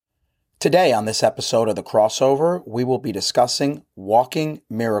Today on this episode of The Crossover, we will be discussing Walking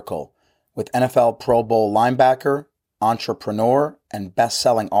Miracle with NFL Pro Bowl linebacker, entrepreneur, and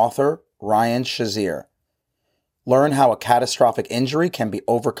best-selling author Ryan Shazier. Learn how a catastrophic injury can be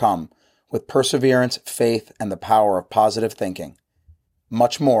overcome with perseverance, faith, and the power of positive thinking.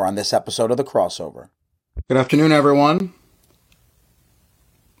 Much more on this episode of The Crossover. Good afternoon, everyone.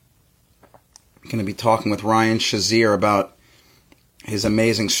 I'm going to be talking with Ryan Shazier about his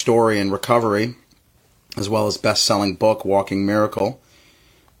amazing story and recovery, as well as best-selling book, Walking Miracle.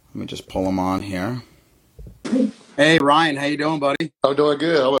 Let me just pull him on here. Hey, Ryan, how you doing, buddy? I'm doing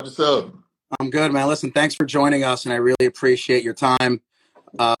good. How about yourself? I'm good, man. Listen, thanks for joining us, and I really appreciate your time.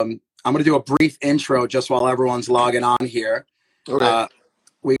 I'm going to do a brief intro just while everyone's logging on here. Okay.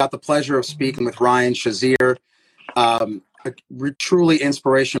 We got the pleasure of speaking with Ryan Shazier, a truly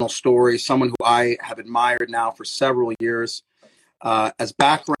inspirational story, someone who I have admired now for several years. As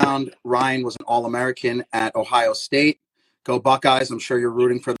background, Ryan was an All-American at Ohio State. Go Buckeyes. I'm sure you're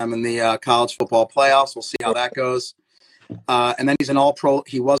rooting for them in the college football playoffs. We'll see how that goes. And then he's an All-Pro.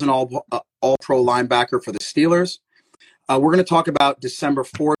 He was an All-Pro linebacker for the Steelers. We're going to talk about December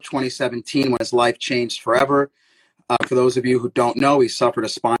 4th, 2017, when his life changed forever. For those of you who don't know, he suffered a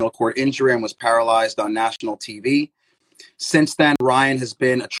spinal cord injury and was paralyzed on national TV. Since then, Ryan has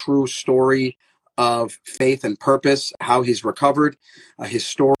been a true story of faith and purpose, how he's recovered. His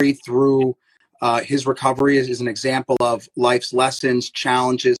story through his recovery is an example of life's lessons,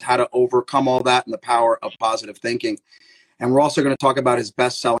 challenges, how to overcome all that, and the power of positive thinking. And we're also going to talk about his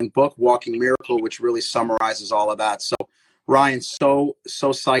best-selling book, Walking Miracle, which really summarizes all of that. So, Ryan, so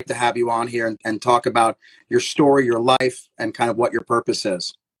psyched to have you on here and talk about your story, your life, and kind of what your purpose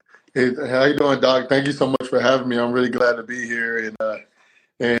is. Hey, how you doing, Doc? Thank you so much for having me. I'm really glad to be here,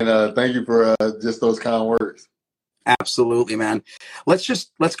 and thank you for just those kind words. Absolutely, man.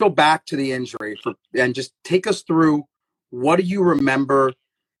 Let's go back to the injury and just take us through, what do you remember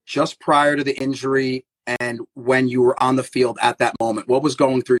just prior to the injury and when you were on the field at that moment? What was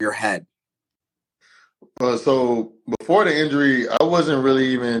going through your head? So before the injury, I wasn't really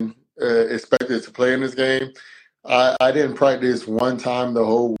even expected to play in this game. I didn't practice one time the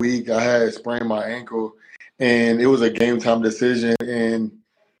whole week. I had sprained my ankle, and it was a game time decision, and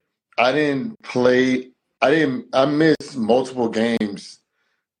I didn't play. I missed multiple games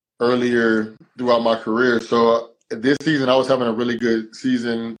earlier throughout my career. So this season, I was having a really good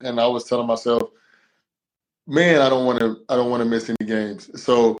season, and I was telling myself, "Man, I don't want to miss any games."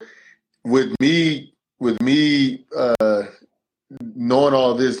 So with me, knowing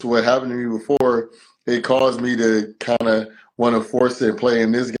all this, what happened to me before, it caused me to kind of want to force it and play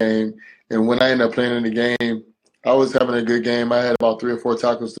in this game. And when I ended up playing in the game, I was having a good game. I had about 3 or 4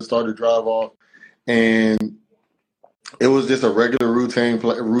 tackles to start the drive off, and it was just a regular routine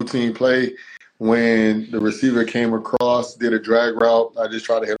play. When the receiver came across, did a drag route, I just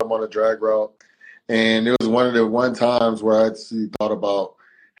tried to hit him on a drag route. And it was one of the times where I actually thought about,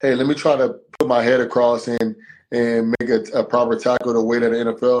 hey, let me try to put my head across and make a proper tackle the way that the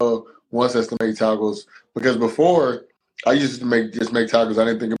NFL wants us to make tackles. Because before, I used to make tackles. I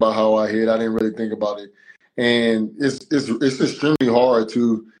didn't think about how I hit. I didn't really think about it. And it's extremely hard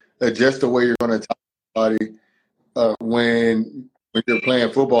to adjust the way you're going to tackle somebody when you're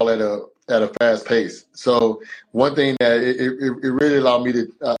playing football at a fast pace. So one thing that it really allowed me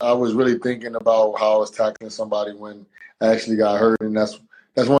to, I was really thinking about how I was tackling somebody when I actually got hurt, and that's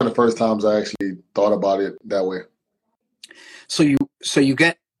one of the first times I actually thought about it that way. So you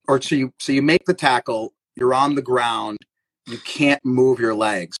make the tackle, you're on the ground, you can't move your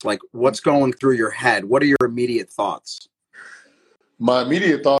legs. Like, what's going through your head? What are your immediate thoughts? My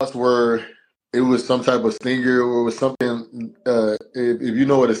immediate thoughts were, it was some type of stinger, or it was something. If you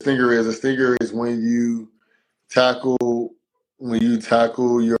know what a stinger is when you tackle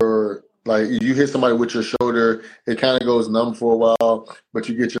your, like, you hit somebody with your shoulder, it kind of goes numb for a while, but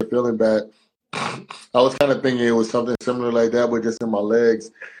you get your feeling back. I was kind of thinking it was something similar like that, but just in my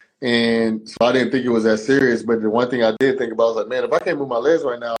legs. And so I didn't think it was that serious. But the one thing I did think about was like, man, if I can't move my legs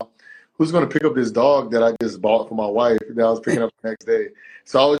right now, who's going to pick up this dog that I just bought for my wife that I was picking up the next day?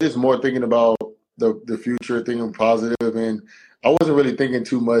 So I was just more thinking about the future, thinking positive, and I wasn't really thinking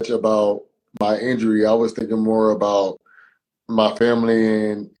too much about my injury. I was thinking more about my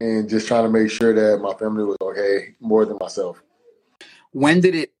family and just trying to make sure that my family was okay more than myself. When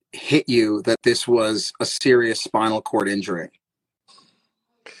did it hit you that this was a serious spinal cord injury?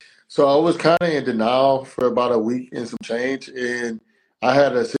 So I was kind of in denial for about a week and some change, and I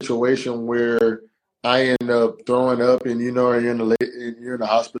had a situation where I ended up throwing up, and you're in the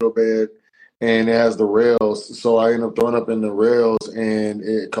hospital bed, and it has the rails. So I ended up throwing up in the rails, and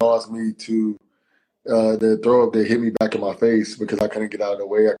it caused me to the throw up that hit me back in my face because I couldn't get out of the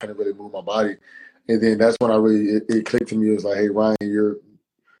way. I couldn't really move my body, and then that's when I really it clicked to me. It was like, hey Ryan, you're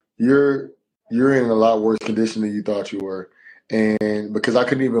you're in a lot worse condition than you thought you were, and because I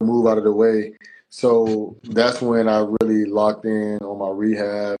couldn't even move out of the way, so that's when I really locked in on my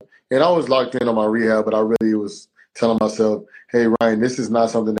rehab. And I was locked in on my rehab, but I really was telling myself, "Hey Ryan, this is not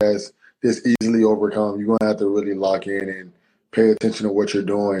something that's this easily overcome. You're gonna have to really lock in and pay attention to what you're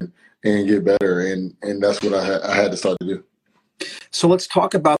doing and get better." And that's what I had to start to do. So let's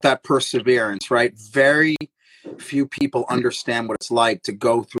talk about that perseverance, right? Very few people understand what it's like to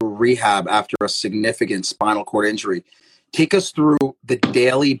go through rehab after a significant spinal cord injury. Take us through the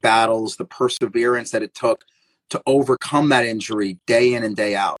daily battles, the perseverance that it took to overcome that injury day in and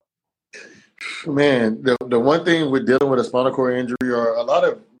day out. Man, the one thing with dealing with a spinal cord injury or a lot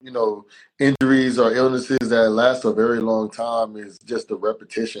of, injuries or illnesses that last a very long time is just the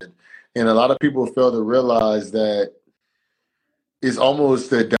repetition. And a lot of people fail to realize that it's almost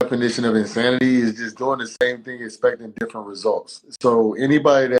the definition of insanity is just doing the same thing, expecting different results. So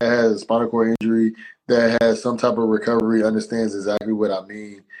anybody that has a spinal cord injury, that has some type of recovery, understands exactly what I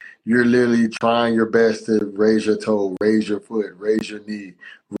mean. You're literally trying your best to raise your toe, raise your foot, raise your knee,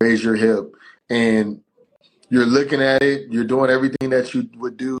 raise your hip, and you're looking at it. You're doing everything that you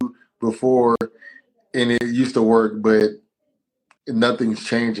would do before, and it used to work, but nothing's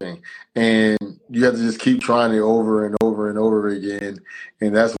changing, and you have to just keep trying it over and over and over again.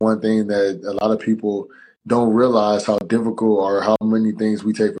 And that's one thing that a lot of people don't realize, how difficult or how many things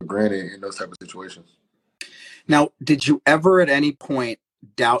we take for granted in those type of situations. Now, did you ever at any point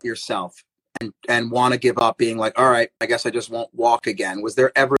doubt yourself and want to give up, being like, all right, I guess I just won't walk again? Was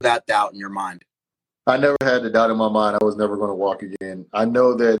there ever that doubt in your mind? I never had the doubt in my mind I was never going to walk again. I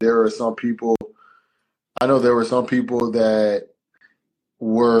know that there were some people that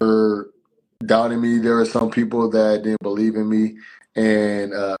were doubting me. There were some people that didn't believe in me,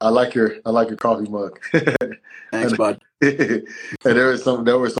 and I like your coffee mug. Thanks, bud. And there were some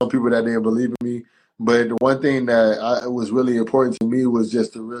people that didn't believe in me. But the one thing that was really important to me was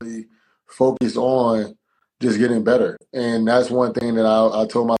just to really focus on just getting better. And that's one thing that I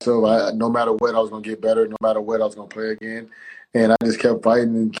told myself, no matter what, I was going to get better. No matter what, I was going to play again. And I just kept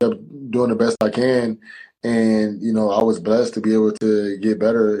fighting and kept doing the best I can. And, I was blessed to be able to get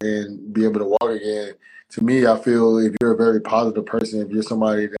better and be able to walk again. To me, I feel if you're a very positive person, if you're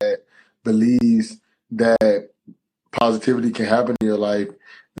somebody that believes that positivity can happen in your life,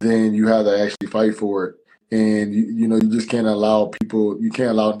 then you have to actually fight for it. And, you just can't allow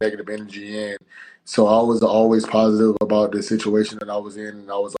negative energy in. So I was always positive about the situation that I was in,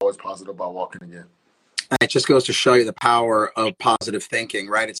 and I was always positive about walking again. It just goes to show you the power of positive thinking,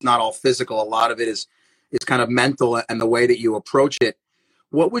 right? It's not all physical. A lot of it is kind of mental and the way that you approach it.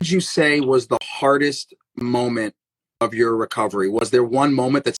 What would you say was the hardest moment of your recovery? Was there one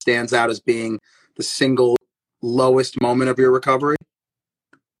moment that stands out as being the single lowest moment of your recovery?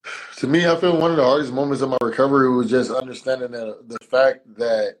 To me, I feel one of the hardest moments of my recovery was just understanding that the fact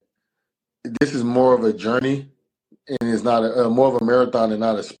that this is more of a journey, and it's not more of a marathon and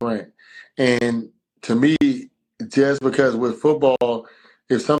not a sprint. And to me, just because with football,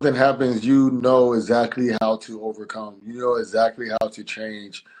 if something happens, you know exactly how to overcome. You know exactly how to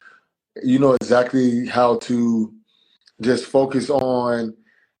change. You know exactly how to just focus on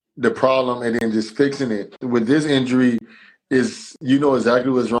the problem and then just fixing it. With this injury, you know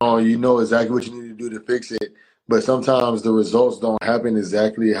exactly what's wrong. You know exactly what you need to do to fix it. But sometimes the results don't happen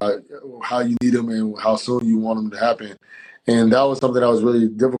exactly how you need them and how soon you want them to happen. And that was something that was really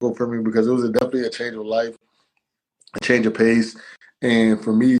difficult for me because it was definitely a change of life, a change of pace. And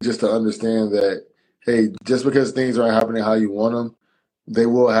for me, just to understand that, hey, just because things aren't happening how you want them, they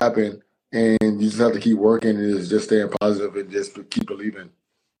will happen. And you just have to keep working and just staying positive and just keep believing.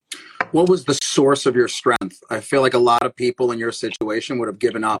 What was the source of your strength? I feel like a lot of people in your situation would have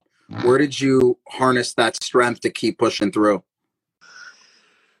given up. Where did you harness that strength to keep pushing through?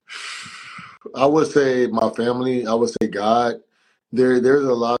 I would say my family. I would say God. There's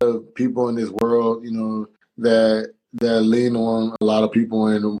a lot of people in this world, that lean on a lot of people,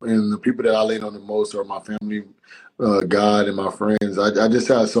 and the people that I lean on the most are my family, God, and my friends. I just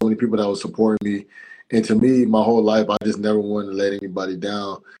had so many people that were supporting me, and to me, my whole life, I just never wanted to let anybody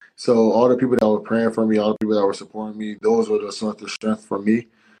down. So all the people that were praying for me, all the people that were supporting me, those were the source of strength for me.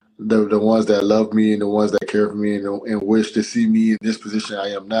 The ones that love me and the ones that care for me and wish to see me in this position I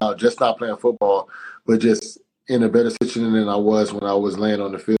am now, just not playing football, but just in a better situation than I was when I was laying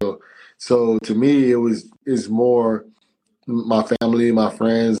on the field. So to me, it's more my family, my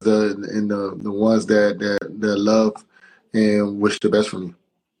friends, the ones that love and wish the best for me.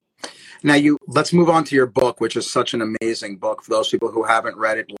 Now, let's move on to your book, which is such an amazing book. For those people who haven't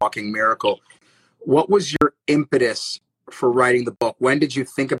read it, Walking Miracle, what was your impetus for writing the book? When did you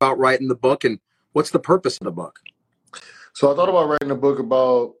think about writing the book, and what's the purpose of the book? So I thought about writing a book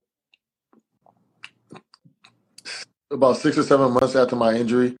about 6 or 7 months after my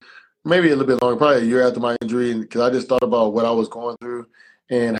injury, maybe a little bit longer, probably a year after my injury, because I just thought about what I was going through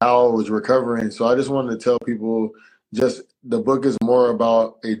and how I was recovering. So I just wanted to tell people, just the book is more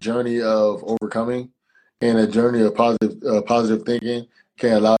about a journey of overcoming, and a journey of positive thinking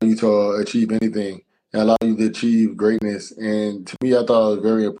can allow you to achieve anything and allow you to achieve greatness. And to me, I thought it was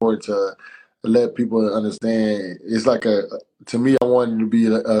very important to let people understand. It's like to me, I wanted to be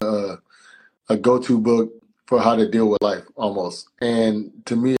a go-to book for how to deal with life almost. And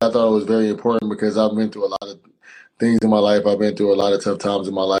to me, I thought it was very important because I've been through a lot of things in my life. I've been through a lot of tough times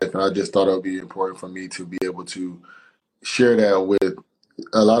in my life, and I just thought it would be important for me to be able to share that with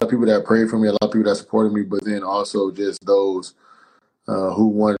a lot of people that prayed for me, a lot of people that supported me, but then also just those who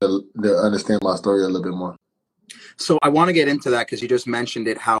wanted to understand my story a little bit more. So I want to get into that because you just mentioned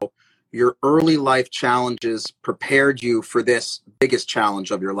it, how your early life challenges prepared you for this biggest challenge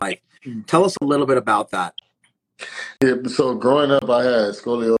of your life. Tell us a little bit about that. Yeah, so growing up, I had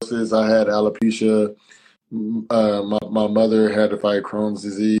scoliosis, I had alopecia. My mother had to fight Crohn's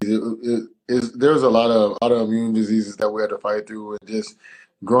disease. There's a lot of autoimmune diseases that we had to fight through, and just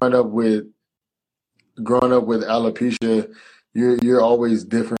growing up with alopecia, you're always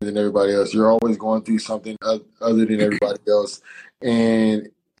different than everybody else. You're always going through something other than everybody else, and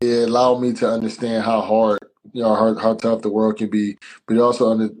it allowed me to understand how hard, how tough the world can be. But it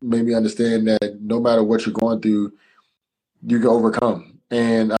also made me understand that no matter what you're going through, you can overcome.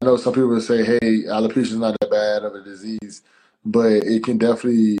 And I know some people will say, "Hey, alopecia is not that bad of a disease," but it can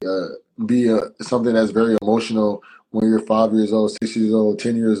definitely be something that's very emotional when you're 5 years old, 6 years old,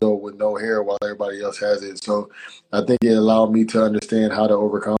 10 years old with no hair while everybody else has it. So I think it allowed me to understand how to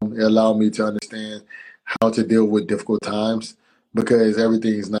overcome. It allowed me to understand how to deal with difficult times because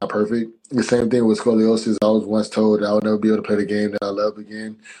everything is not perfect. The same thing with scoliosis. I was once told I would never be able to play the game that I love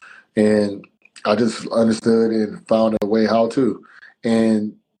again. And I just understood and found a way how to.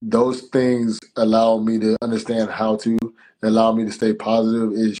 And those things allow me to understand how to, allow me to stay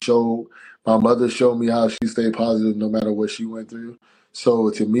positive. My mother showed me how she stayed positive no matter what she went through.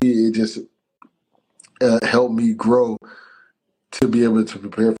 So to me, it just helped me grow to be able to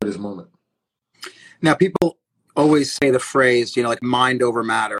prepare for this moment. Now, people always say the phrase, like mind over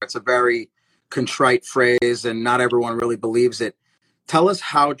matter. It's a very contrite phrase, and not everyone really believes it. Tell us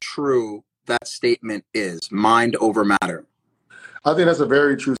how true that statement is, mind over matter. I think that's a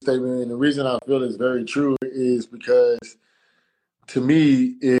very true statement. And the reason I feel it's very true is because to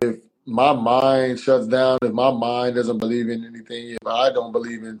me, if my mind shuts down, if my mind doesn't believe in anything, if I don't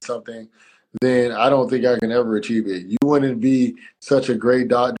believe in something, then I don't think I can ever achieve it. You wouldn't be such a great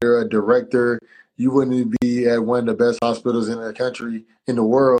doctor, a director. You wouldn't be at one of the best hospitals in the country, in the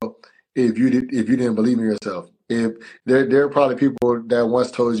world, if you didn't believe in yourself. If there are probably people that once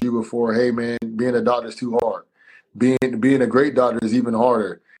told you before, "Hey man, being a doctor is too hard. Being a great doctor is even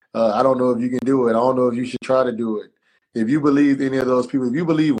harder. I don't know if you can do it. I don't know if you should try to do it." If you believed any of those people, if you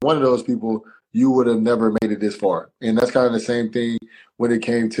believe one of those people, you would have never made it this far. And that's kind of the same thing when it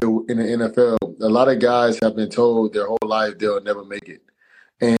came to in the NFL. A lot of guys have been told their whole life they'll never make it.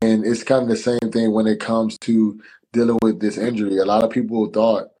 And it's kind of the same thing when it comes to dealing with this injury. A lot of people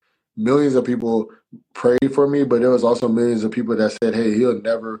thought, millions of people prayed for me, but there was also millions of people that said, "Hey, he'll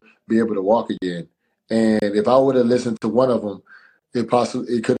never be able to walk again." And if I would have listened to one of them, it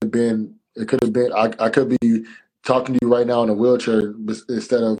could have been, I could be talking to you right now in a wheelchair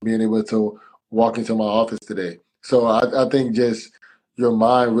instead of being able to walk into my office today. So I think just your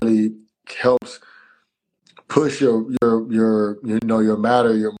mind really helps push your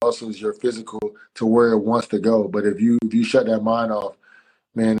matter, your muscles, your physical to where it wants to go. But if you shut that mind off,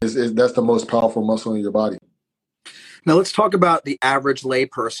 man, that's the most powerful muscle in your body. Now, let's talk about the average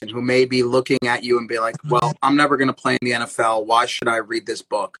layperson who may be looking at you and be like, well, I'm never going to play in the NFL. Why should I read this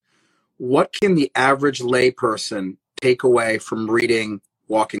book? What can the average layperson take away from reading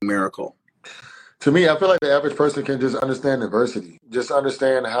Walking Miracle? To me, I feel like the average person can just understand adversity, just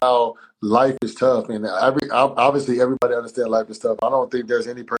understand how life is tough. And obviously, everybody understands life is tough. I don't think there's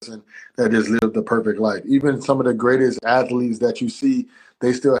any person that just lived the perfect life. Even some of the greatest athletes that you see,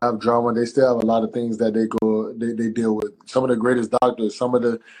 they still have drama. They still have a lot of things that they deal with. Some of the greatest doctors, some of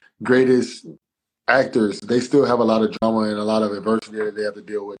the greatest actors, they still have a lot of drama and a lot of adversity that they have to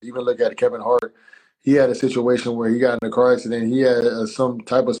deal with. Even look at Kevin Hart. he had a situation where he got in a car accident. He had some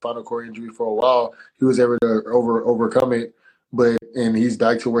type of spinal cord injury for a while. He was able to overcome it, and he's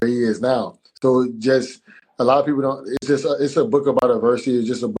back to where he is now. So just a lot of people don't. It's a book about adversity. It's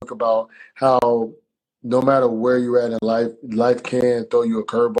just a book about how no matter where you're at in life, life can throw you a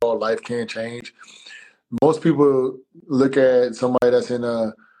curveball. Life can change. Most people look at somebody that's in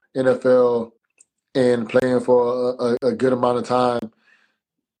a NFL and playing for a good amount of time.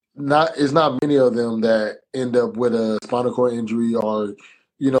 It's not many of them that end up with a spinal cord injury, or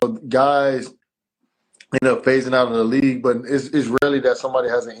guys end up phasing out of the league. But it's rarely that somebody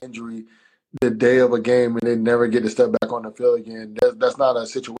has an injury the day of a game and they never get to step back on the field again. That's not a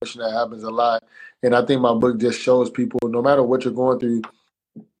situation that happens a lot. And I think my book just shows people, no matter what you're going through,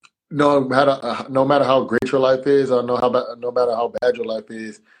 no matter how great your life is, or no matter how bad your life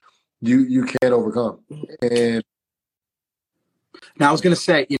is, you can overcome. And Now, I was going to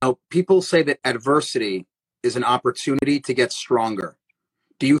say, people say that adversity is an opportunity to get stronger.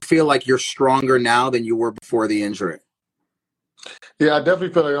 Do you feel like you're stronger now than you were before the injury? yeah, I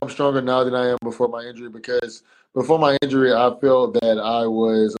definitely feel like I'm stronger now than I am before my injury, because before my injury, I felt that I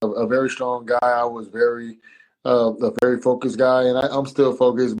was a very strong guy. I was a very focused guy, and I'm still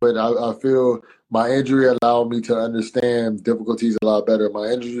focused, but I feel my injury allowed me to understand difficulties a lot better. My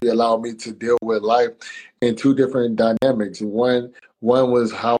injury allowed me to deal with life in two different dynamics. One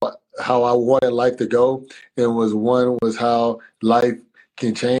was how I wanted life to go, and one was how life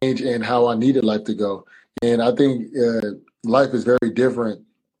can change and how I needed life to go. And I think life is very different,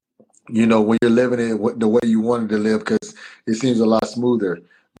 when you're living it the way you wanted to live, because it seems a lot smoother.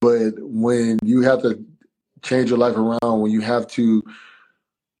 But when you have to change your life around, when you have to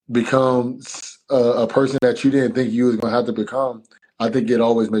become a person that you didn't think you was going to have to become, I think it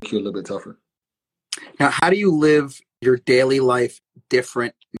always makes you a little bit tougher. Now, how do you live your daily life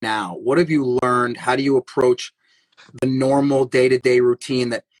different now? What have you learned? How do you approach the normal day-to-day routine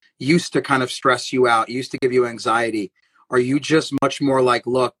that used to kind of stress you out, used to give you anxiety? Are you just much more like,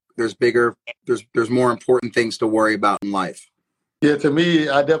 look, there's more important things to worry about in life? Yeah, to me,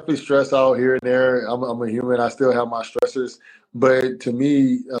 I definitely stress out here and there. I'm a human. I still have my stressors. But to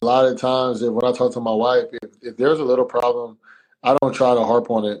me, a lot of times, when I talk to my wife, if there's a little problem, I don't try to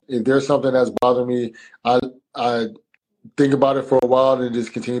harp on it. If there's something that's bothering me, I think about it for a while and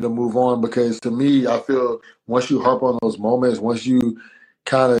just continue to move on. Because to me, I feel once you harp on those moments, once you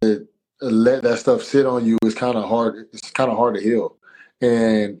kind of let that stuff sit on you, it's kind of hard. It's kind of hard to heal.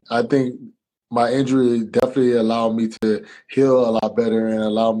 And I think my injury definitely allowed me to heal a lot better and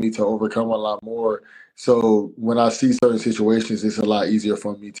allowed me to overcome a lot more. So when I see certain situations, it's a lot easier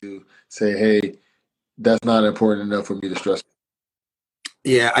for me to say, hey, that's not important enough for me to stress.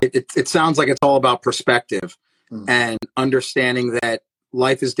 Yeah, it sounds like it's all about perspective Mm. and understanding that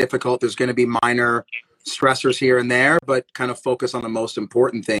life is difficult. There's going to be minor stressors here and there, but kind of focus on the most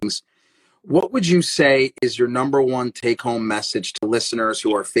important things. What would you say is your number one take-home message to listeners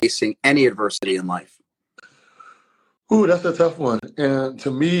who are facing any adversity in life? Ooh, that's a tough one. And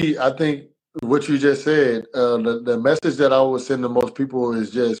to me, I think what you just said, the message that I would send to most people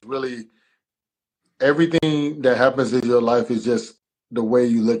is just really everything that happens in your life is just the way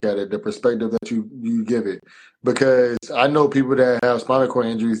you look at it, the perspective that you give it. Because I know people that have spinal cord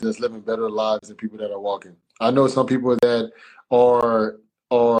injuries that's living better lives than people that are walking. I know some people that are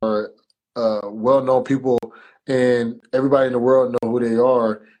well-known people, and everybody in the world know who they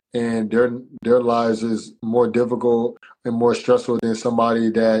are, and their lives is more difficult and more stressful than somebody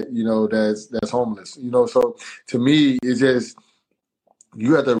that that's homeless. So to me, it's just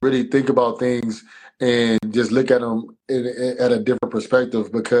you have to really think about things and just look at them at a different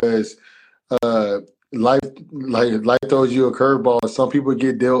perspective, because uh, life life throws you a curveball. Some people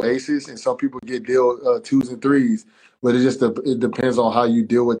get dealt aces and some people get dealt twos and threes, but it depends on how you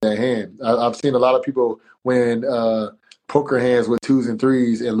deal with that hand. I've seen a lot of people win poker hands with twos and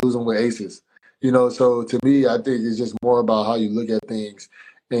threes and lose them with aces. So to me, I think it's just more about how you look at things,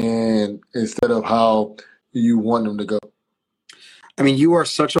 and instead of how you want them to go. I mean, you are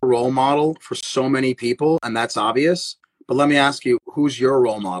such a role model for so many people, and that's obvious. But let me ask you, who's your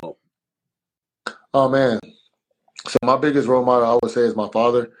role model? Oh man. So my biggest role model, I would say, is my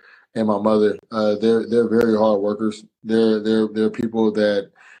father and my mother. They're very hard workers. They're people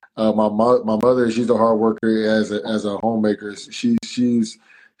that my mother, she's a hard worker as a homemaker. She's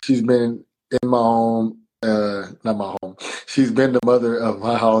been in my home, not my home. She's been the mother of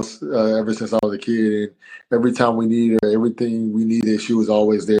my house ever since I was a kid. And every time we needed her, everything we needed, she was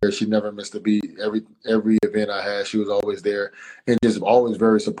always there. She never missed a beat. Every event I had, she was always there, and just always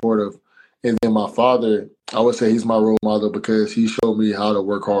very supportive. And then my father, I would say he's my role model because he showed me how to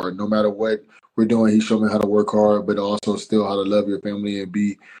work hard, no matter we're doing. He showed me how to work hard, but also still how to love your family and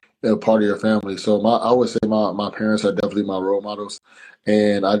be a part of your family. So I would say my parents are definitely my role models,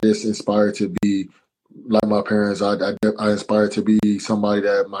 and I just aspire to be like my parents. I aspire to be somebody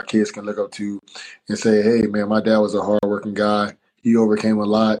that my kids can look up to and say, hey, man, my dad was a hardworking guy. He overcame a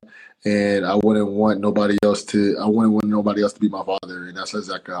lot, and I wouldn't want nobody else to. I wouldn't want nobody else to be my father, and that's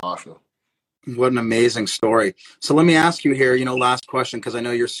exactly how I feel. What an amazing story. So let me ask you here, last question, because I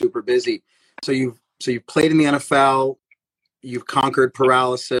know you're super busy. So you've played in the NFL, you've conquered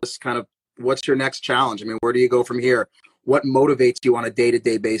paralysis. Kind of, what's your next challenge? I mean, where do you go from here? What motivates you on a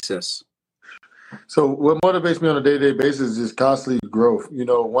day-to-day basis? So what motivates me on a day-to-day basis is constantly growth.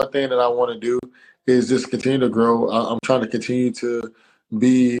 One thing that I want to do is just continue to grow. I'm trying to continue to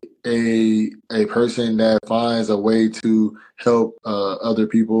be a person that finds a way to help other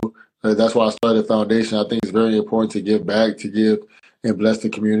people. That's why I started a foundation. I think it's very important to give back, to give and bless the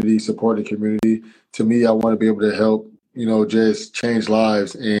community, support the community. To me, I want to be able to help, just change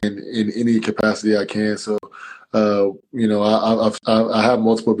lives in any capacity I can. So I have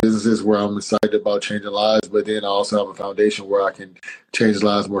multiple businesses where I'm excited about changing lives, but then I also have a foundation where I can change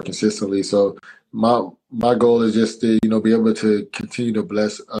lives more consistently. So my goal is just to be able to continue to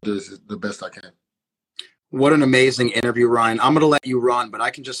bless others the best I can. What an amazing interview, Ryan. I'm going to let you run, but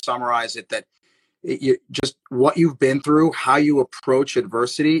I can just summarize it that just what you've been through, how you approach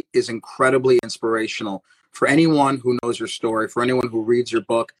adversity is incredibly inspirational for anyone who knows your story, for anyone who reads your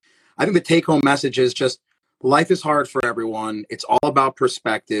book. I think the take-home message is just life is hard for everyone. It's all about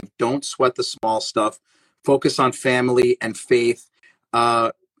perspective. Don't sweat the small stuff. Focus on family and faith,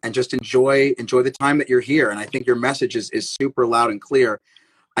 and just enjoy the time that you're here. And I think your message is super loud and clear.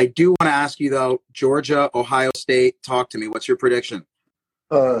 I do want to ask you though, Georgia, Ohio State, talk to me. What's your prediction?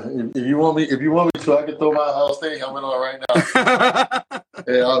 If you want me to, I can throw my Ohio State helmet on right now.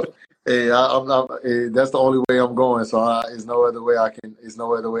 That's the only way I'm going. So there's no other way I can. There's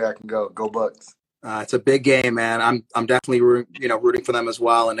no other way I can go. Go Bucks. It's a big game, man. I'm definitely rooting for them as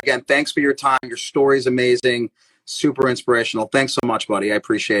well. And again, thanks for your time. Your story is amazing, super inspirational. Thanks so much, buddy. I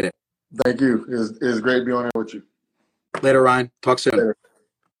appreciate it. Thank you. It's great being on here with you. Later, Ryan. Talk soon. Later.